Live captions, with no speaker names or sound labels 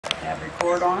have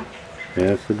record on?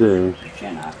 Yes, I do. Put your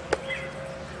chin up.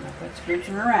 Now quit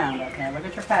scooching around, okay? Look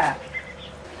at your pack.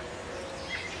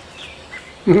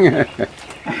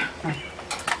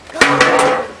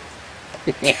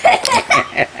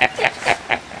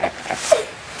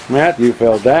 Matthew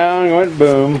fell down and went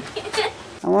boom.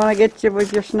 I want to get you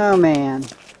with your snowman.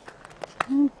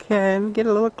 Okay, let me get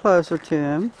a little closer to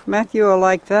him. Matthew will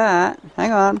like that.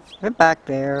 Hang on, get back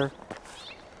there.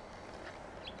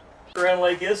 Around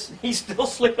like this, he's still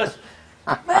sleeping.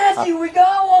 Matthew, we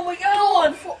going, we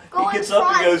going. Go He gets in up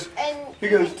and front goes, and he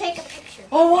goes, take a picture.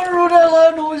 I wonder what that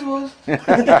loud noise was.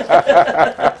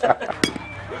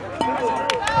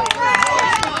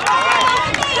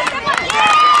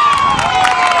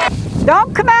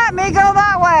 Don't come at me, go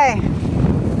that way.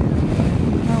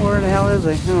 Oh, where the hell is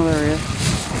he? Oh, there he is.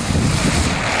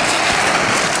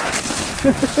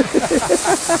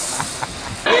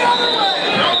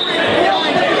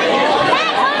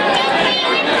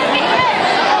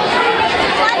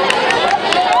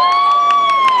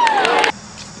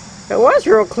 It was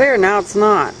real clear, now it's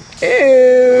not.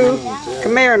 Ew!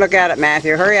 Come here and look at it,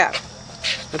 Matthew. Hurry up.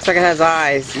 Looks like it has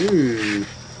eyes.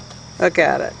 Look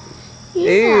at it. Yeah.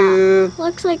 Ew.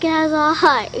 Looks like it has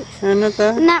eyes. Isn't it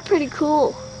though? Isn't that pretty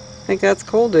cool? Think that's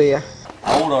cool, do you?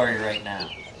 How old are you right now?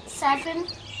 7.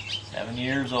 7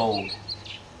 years old.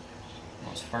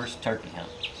 On his first turkey hunt.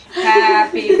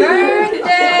 Happy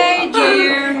birthday,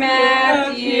 dear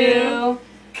Matthew.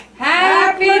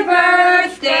 Happy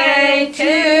birthday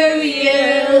to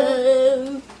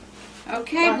you.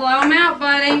 Okay, blow 'em out,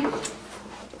 buddy.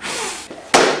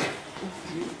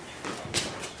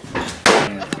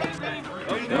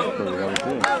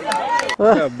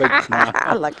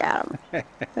 Look at him.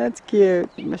 That's cute.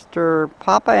 Mr.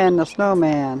 Papa and the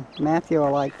Snowman. Matthew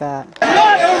will like that.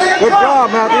 Good job,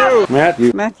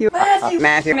 Matthew. Matthew.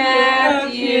 Matthew.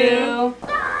 Matthew.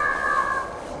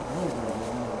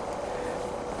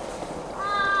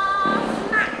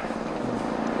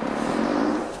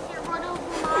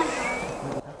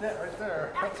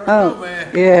 Oh,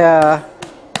 yeah.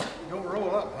 Don't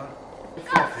roll up,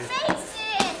 huh?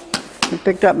 You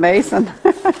picked up Mason.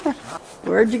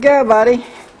 Where'd you go, buddy?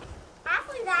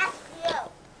 Actually, that's you.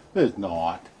 It's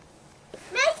not.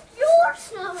 Make your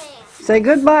snowman. Say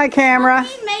goodbye, camera.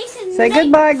 Hey, Mason, Say make-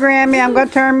 goodbye, Grammy. I'm gonna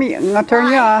turn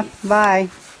you off. Bye.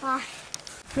 Bye.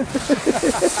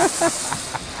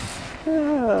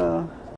 Oh.